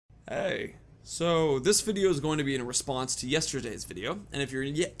Hey, so this video is going to be in response to yesterday's video, and if you're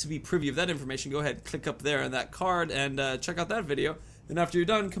yet to be privy of that information, go ahead, click up there on that card and check out that video. Then after you're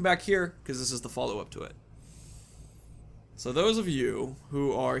done, come back here, because this is the follow-up to it. So those of you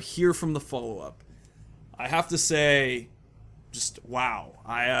who are here from the follow-up, I have to say, just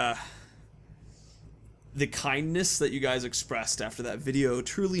wow. The kindness that you guys expressed after that video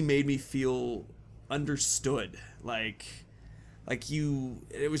truly made me feel understood.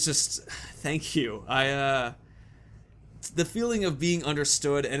 It was just, thank you. The feeling of being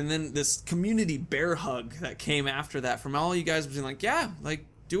understood, and then this community bear hug that came after that from all you guys being like, yeah, like,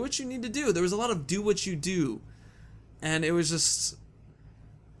 do what you need to do. There was a lot of do what you do. And it was just,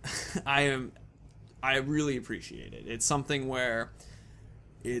 I really appreciate it. It's something where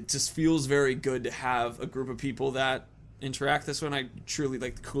it just feels very good to have a group of people that interact this one. I truly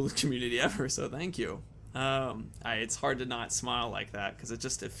like the coolest community ever, so thank you. It's hard to not smile like that because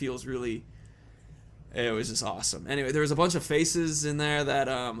it feels really, it was just awesome. Anyway, there was a bunch of faces in there that,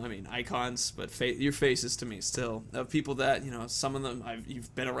 I mean, icons, but your faces to me still, of people that, you know, some of them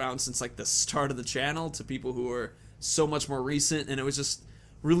you've been around since like the start of the channel, to people who are so much more recent, and it was just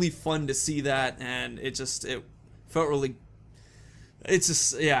really fun to see that, and it felt really, it's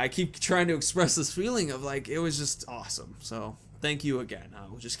just, yeah, I keep trying to express this feeling of like, it was just awesome. So thank you again.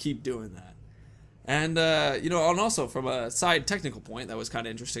 We'll just keep doing that. And, you know, and also from a side technical point, that was kind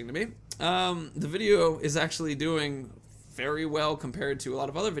of interesting to me. The video is actually doing very well compared to a lot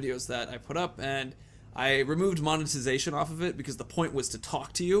of other videos that I put up, and I removed monetization off of it because the point was to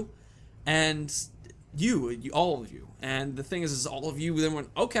talk to you, and all of you. And the thing is all of you then went,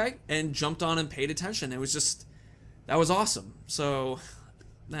 okay, and jumped on and paid attention. It was just, that was awesome. So,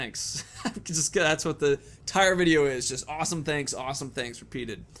 thanks. That's what the entire video is, just awesome thanks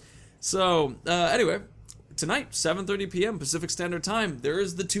repeated. So, anyway, tonight, 7:30 p.m. Pacific Standard Time, there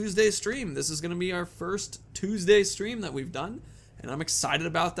is the Tuesday stream. This is going to be our first Tuesday stream that we've done, and I'm excited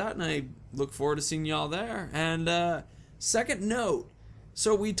about that, and I look forward to seeing y'all there. And, second note,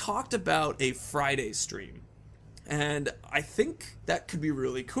 so we talked about a Friday stream, and I think that could be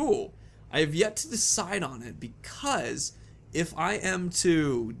really cool. I have yet to decide on it, because if I am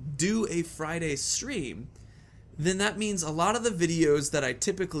to do a Friday stream, then that means a lot of the videos that I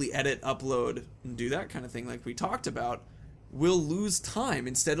typically edit, upload, and do that kind of thing like we talked about will lose time.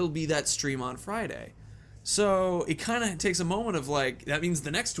 Instead, it'll be that stream on Friday. So it kind of takes a moment of like, that means the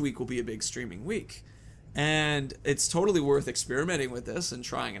next week will be a big streaming week. And it's totally worth experimenting with this and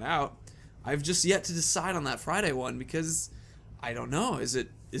trying it out. I've just yet to decide on that Friday one, because I don't know,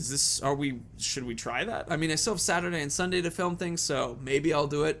 should we try that? I mean, I still have Saturday and Sunday to film things, so maybe I'll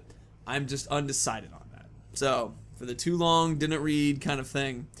do it. I'm just undecided on that. So, for the too long, didn't read kind of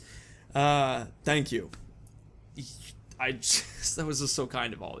thing, thank you. That was just so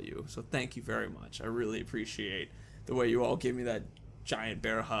kind of all of you, so thank you very much. I really appreciate the way you all gave me that giant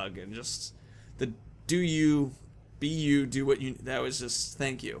bear hug, and just the do you, be you, do what you, that was just,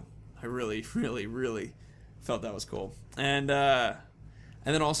 thank you. I really, really, really felt that was cool. And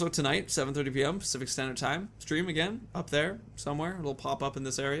then also tonight, 7:30 p.m. Pacific Standard Time, stream again, up there somewhere. It'll pop up in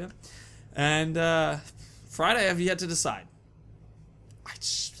this area. And Friday, I have yet to decide.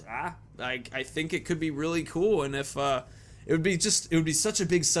 I think it could be really cool, and if it would be such a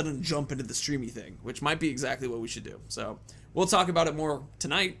big sudden jump into the streamy thing, which might be exactly what we should do. So we'll talk about it more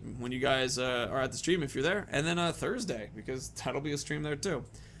tonight when you guys are at the stream, if you're there, and then Thursday, because that'll be a stream there too.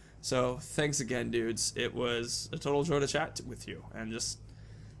 So thanks again, dudes. It was a total joy to chat with you, and just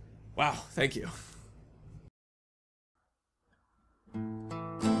wow, thank you.